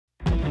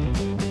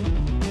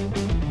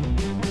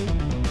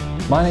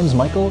My name's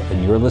Michael,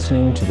 and you're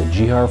listening to the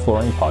GR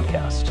Flooring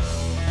Podcast.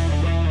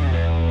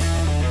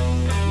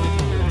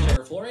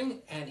 GR Flooring,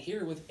 and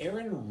here with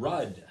Aaron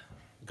Rudd,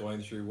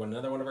 going through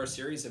another one of our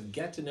series of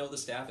Get to Know the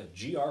Staff at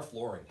GR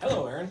Flooring.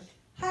 Hello, Aaron.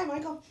 Hi,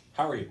 Michael.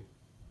 How are you?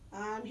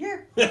 I'm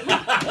here.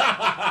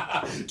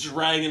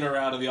 Dragging her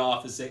out of the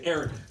office, saying,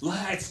 Aaron,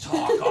 let's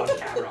talk on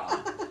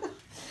camera.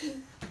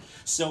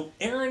 So,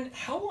 Aaron,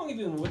 how long have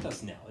you been with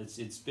us now?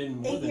 It's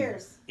been more 8 than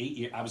years. 8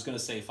 years. I was going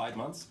to say 5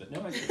 months, but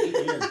no, it's 8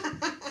 years.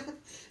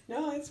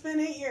 No, it's been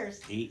 8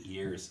 years. 8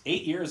 years.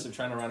 8 years of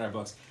trying to run our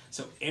books.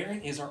 So,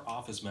 Erin is our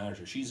office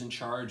manager. She's in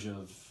charge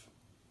of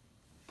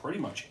pretty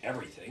much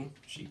everything.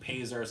 She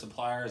pays our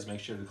suppliers,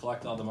 makes sure to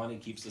collect all the money,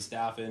 keeps the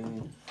staff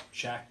in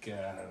check,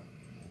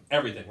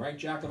 everything, right?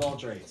 Jack of all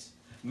trades.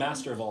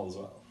 Master of all as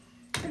well.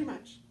 Pretty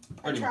much.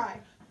 Pretty I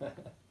try.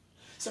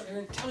 So,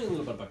 Erin, tell me a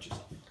little bit about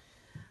yourself.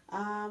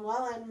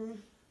 Well, I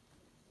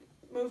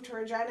moved to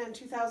Regina in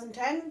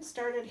 2010,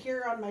 started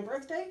here on my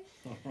birthday,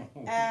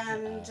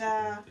 and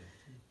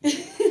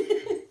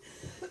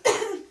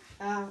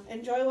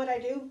enjoy what I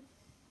do,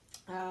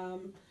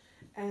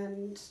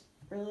 and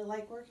really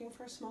like working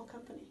for a small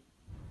company.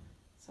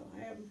 So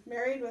I am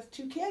married with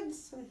 2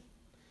 kids and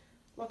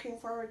looking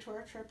forward to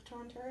our trip to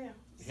Ontario.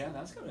 Yeah,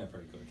 that's coming up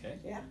pretty quick, okay?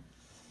 Yeah.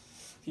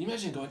 Can you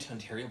imagine going to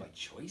Ontario by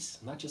choice?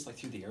 Not just like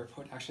through the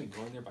airport, actually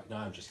going there by... No,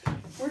 I'm just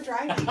kidding. We're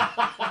driving.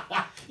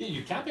 Yeah,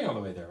 you're camping on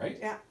the way there, right?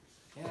 Yeah.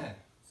 Yeah.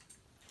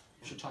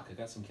 We should talk. I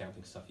got some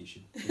camping stuff you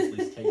should at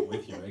least take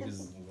with you, right?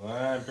 Because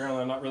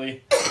apparently I'm not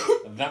really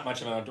that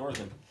much of an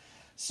outdoorsman.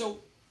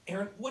 So,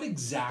 Aaron, what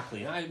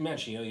exactly, and I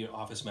mentioned, you're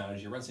office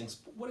manager, you run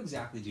things, what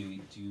exactly do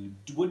you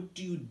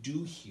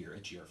do here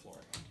at GR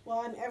Flooring? Well,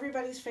 I'm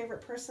everybody's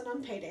favorite person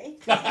on payday.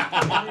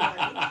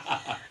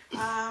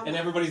 And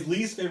everybody's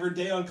least favorite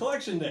day on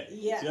collection day.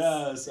 Yes.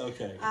 Yes,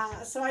 okay.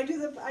 So I do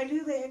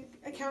the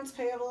accounts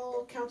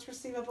payable, accounts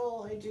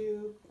receivable. I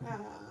do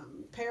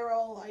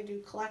payroll. I do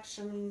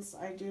collections.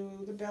 I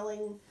do the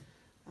billing.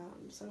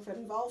 So if it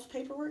involves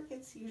paperwork,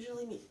 it's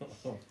usually me.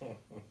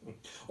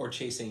 Or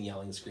chasing,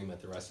 yelling, screaming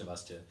at the rest of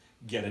us to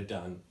get it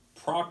done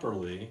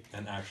properly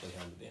and actually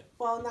hand it in.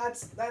 Well, and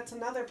that's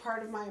another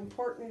part of my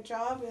important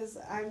job is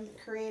I'm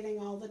creating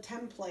all the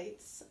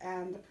templates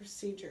and the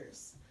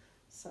procedures.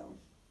 So,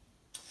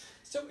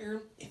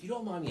 Aaron, if you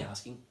don't mind me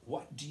asking,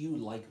 what do you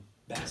like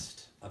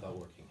best about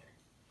working here?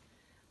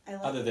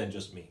 Other than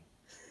just me.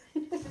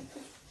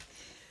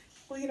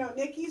 Well,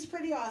 Nikki's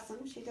pretty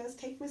awesome. She does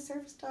take my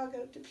service dog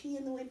out to pee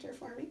in the winter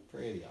for me.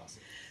 Pretty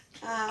awesome.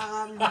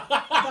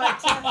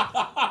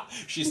 But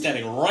she's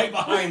standing right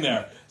behind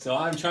there, so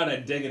I'm trying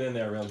to dig it in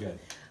there real good.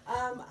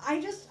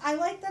 I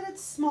like that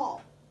it's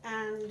small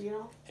and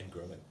And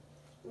growing.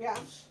 Yeah,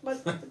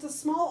 but it's a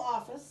small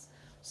office,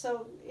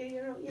 so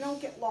you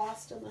don't get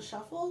lost in the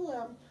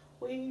shuffle.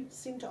 We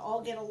seem to all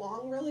get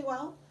along really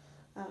well,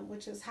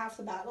 which is half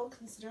the battle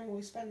considering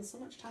we spend so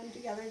much time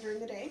together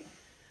during the day.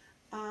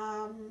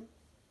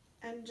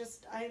 And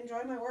just I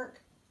enjoy my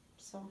work,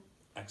 so.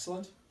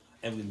 Excellent.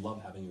 And we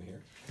love having you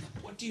here.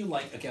 What do you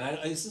like? Again,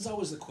 this is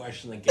always the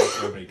question that gets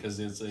everybody because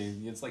it's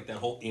like that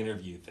whole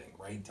interview thing,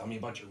 right? Tell me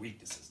about your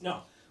weaknesses.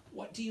 No,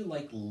 what do you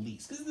like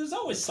least? Because there's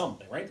always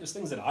something, right? There's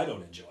things that I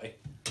don't enjoy.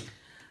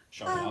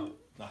 Shut up.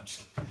 Not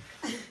just.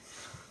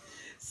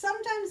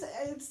 Sometimes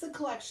it's the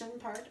collection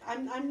part.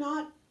 I'm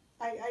not.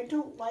 I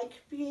don't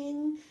like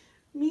being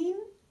mean,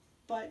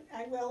 but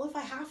I will if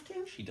I have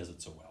to. She does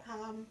it so well.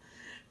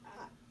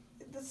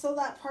 So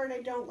that part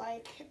I don't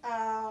like.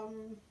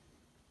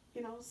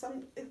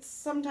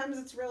 Sometimes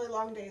it's really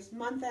long days.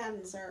 Month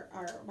ends are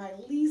my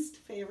least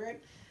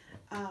favorite.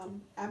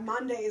 And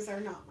Mondays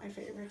are not my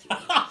favorite.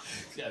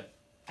 Yeah,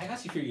 I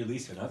asked you for your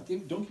least enough.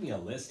 Don't give me a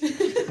list.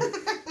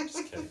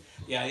 Just kidding.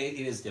 Yeah, it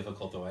is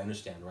difficult though. I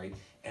understand, right?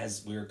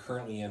 As we're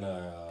currently in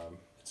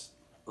it's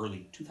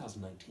early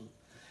 2019,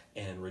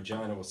 and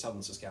Regina, with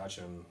Southern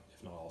Saskatchewan,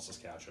 if not all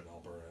Saskatchewan,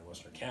 Alberta, and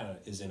Western Canada,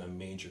 is in a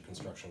major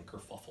construction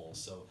kerfuffle.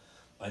 So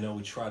I know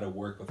we try to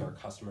work with our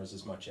customers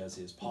as much as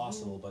is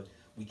possible, but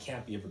we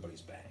can't be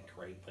everybody's bank,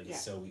 right? Like, yeah.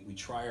 So we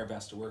try our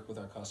best to work with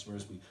our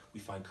customers. We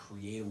find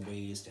creative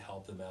ways to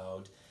help them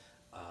out.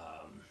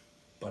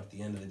 But at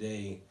the end of the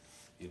day,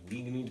 if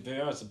we need to pay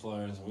our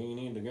suppliers, we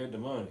need to get the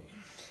money.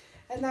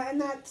 And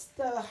that's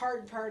the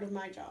hard part of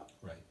my job.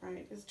 Right.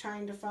 Right, is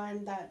trying to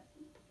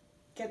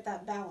get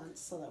that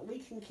balance so that we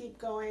can keep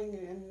going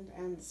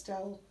and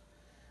still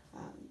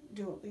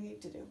do what we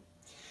need to do.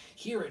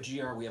 Here at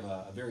GR, we have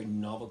a very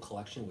novel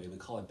collection. We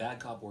call it Bad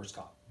Cop, Worst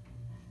Cop.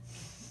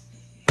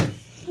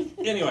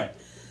 Anyway,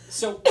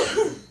 so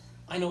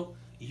I know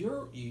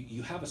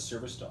you have a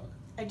service dog.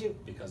 I do.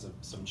 Because of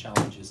some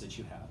challenges that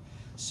you have.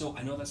 So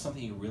I know that's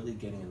something you're really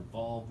getting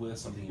involved with,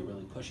 something you're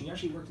really pushing. You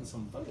actually worked in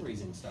some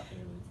fundraising stuff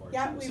and everything for it.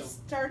 Yeah, we've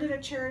started a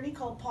charity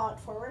called Paw It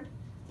Forward.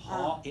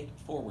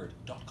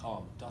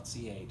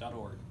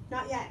 pawitforward.com.ca.org.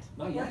 Not yet.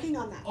 Not yet. Working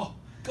on that. Oh,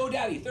 go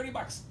daddy,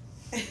 $30.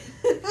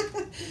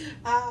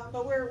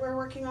 But we're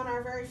working on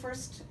our very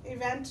first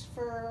event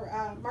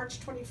for March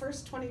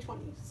 21st,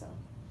 2020. So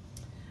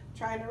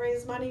trying to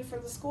raise money for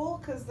the school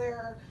because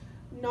they're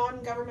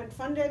non-government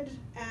funded,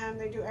 and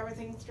they do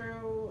everything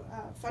through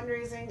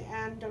fundraising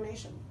and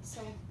donation.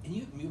 So. And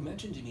you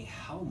mentioned to me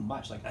how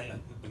much, like,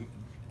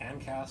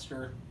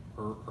 Ancaster,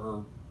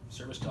 her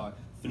service dog,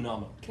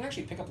 phenomenal. Can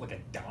actually pick up like a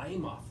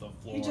dime off the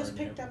floor. He just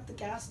picked up the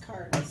gas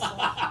card. So.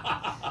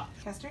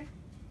 Kester,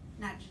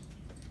 nudge.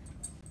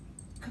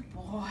 Good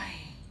boy.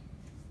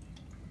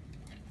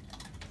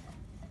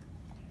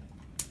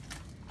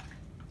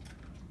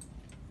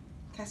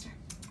 Kester,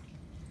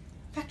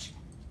 fetch.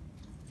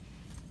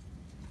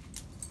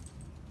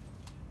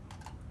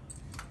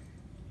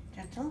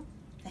 Gentle.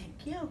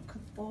 Thank you.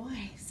 Good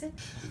boy. Sit.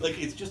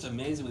 Like, it's just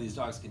amazing what these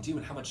dogs can do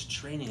and how much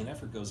training and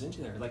effort goes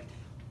into there. Like,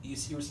 you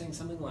were saying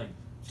something like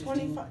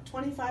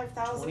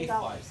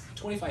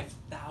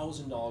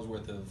 $25,000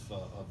 worth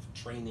of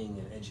training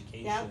and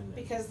education. Yeah,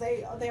 because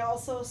they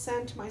also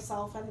sent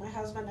myself and my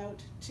husband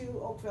out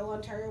to Oakville,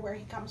 Ontario, where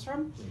he comes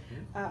from,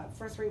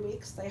 for 3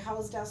 weeks. They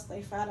housed us,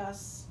 they fed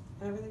us,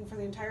 and everything for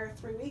the entire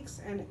 3 weeks,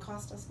 and it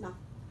cost us nothing.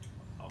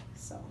 Oh.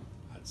 So.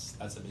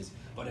 That's amazing,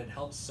 but it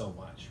helps so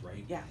much,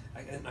 right? Yeah.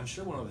 And I'm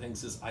sure one of the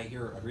things is I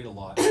read a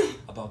lot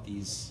about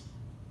these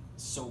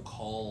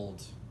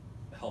so-called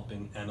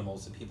helping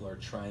animals that people are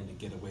trying to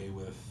get away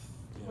with,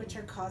 which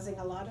are causing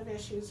a lot of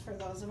issues for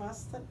those of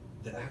us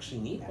that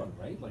actually need one,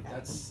 right? Like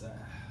that's.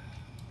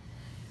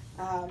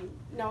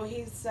 No,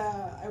 he's.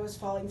 I was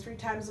falling 3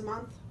 times a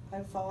month.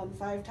 I've fallen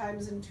 5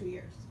 times in 2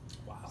 years.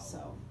 Wow.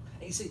 So.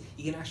 And you see,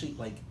 you can actually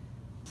like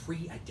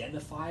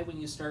pre-identify when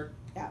you start.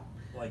 Yeah.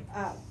 Like.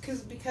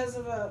 Because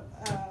of a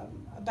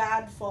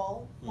bad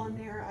fall one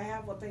year, I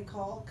have what they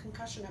call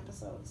concussion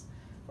episodes,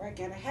 where I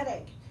get a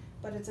headache,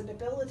 but it's a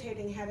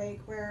debilitating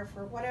headache where,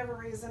 for whatever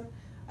reason,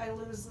 I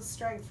lose the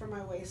strength from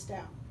my waist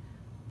down.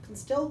 Can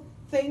still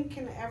think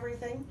and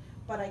everything,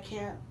 but I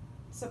can't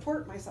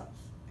support myself.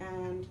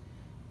 And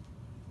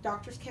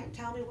doctors can't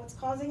tell me what's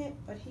causing it,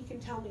 but he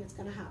can tell me it's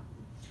going to happen.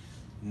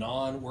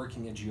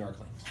 Non-working at GR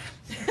claims.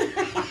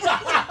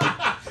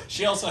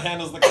 She also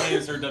handles the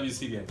claims for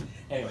WCBA.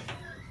 Anyway,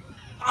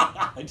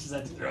 I just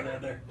had to throw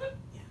that there. Yeah.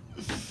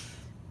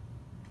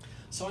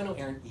 So I know,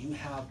 Erin, you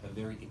have a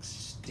very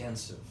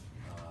extensive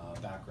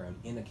background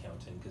in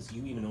accounting, because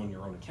you even own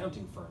your own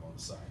accounting firm on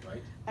the side,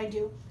 right? I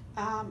do.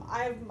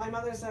 My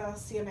mother's a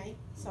CMA,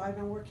 so I've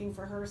been working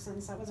for her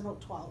since I was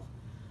about 12.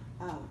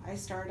 I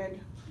started.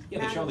 Yeah,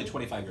 but you're only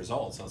 25 years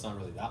old, so it's not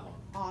really that long.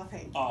 Aw,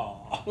 thank you.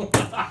 Aw.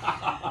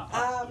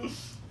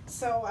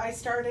 So I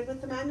started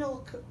with the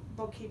manual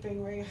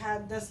bookkeeping, where you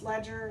had this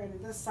ledger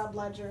and this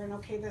sub-ledger, and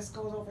okay, this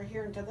goes over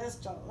here into this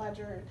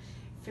ledger,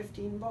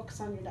 15 books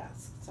on your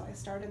desk. So I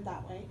started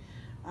that way,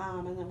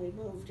 and then we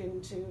moved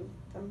into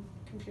the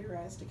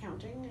computerized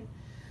accounting. And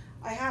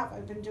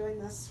I've been doing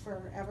this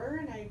forever,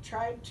 and I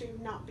tried to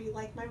not be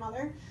like my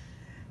mother,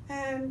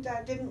 and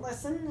didn't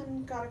listen,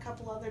 and got a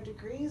couple other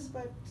degrees,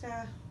 but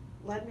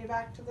led me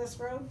back to this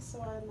road.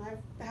 So, and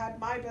I've had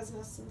my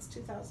business since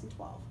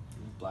 2012.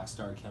 Black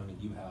Star Accounting,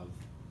 you have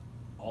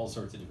all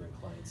sorts of different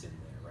clients in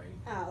there, right?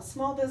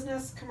 Small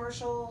business,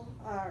 commercial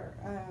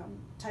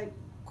type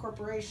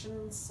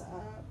corporations,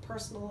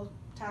 personal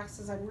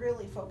taxes. I'm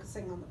really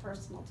focusing on the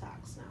personal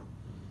tax now.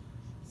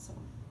 So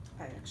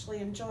I actually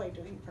enjoy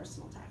doing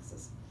personal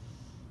taxes.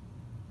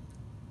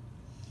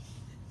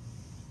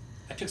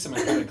 I took some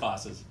accounting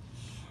classes.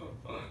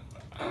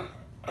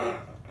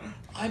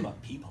 I'm a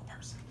people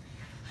person.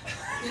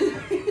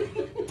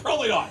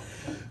 Probably not.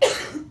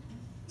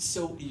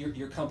 So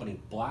your company,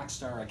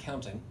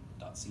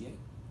 blackstaraccounting.ca?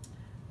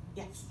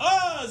 Yes.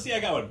 Ah, see, I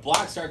got one.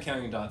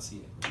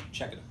 blackstaraccounting.ca.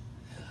 Check it out.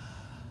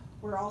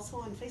 We're also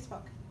on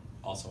Facebook.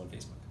 Also on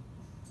Facebook.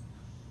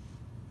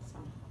 So.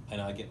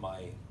 And I get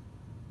my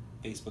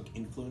Facebook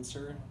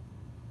influencer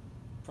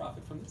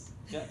profit from this?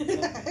 Yeah.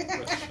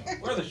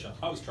 Where's the show?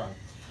 I was trying.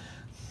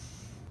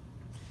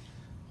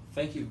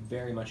 Thank you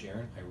very much,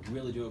 Erin. I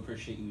really do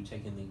appreciate you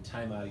taking the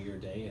time out of your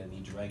day and me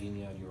dragging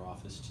you out of your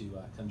office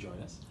to come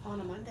join us. On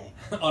a Monday.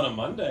 On a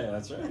Monday,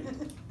 that's right.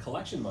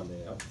 Collection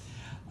Monday. In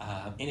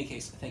any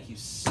case, thank you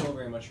so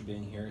very much for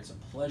being here. It's a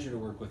pleasure to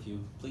work with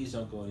you. Please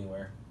don't go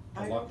anywhere.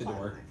 I'll lock the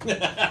door.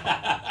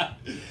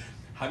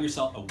 Have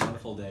yourself a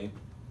wonderful day.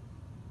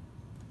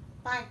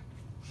 Bye.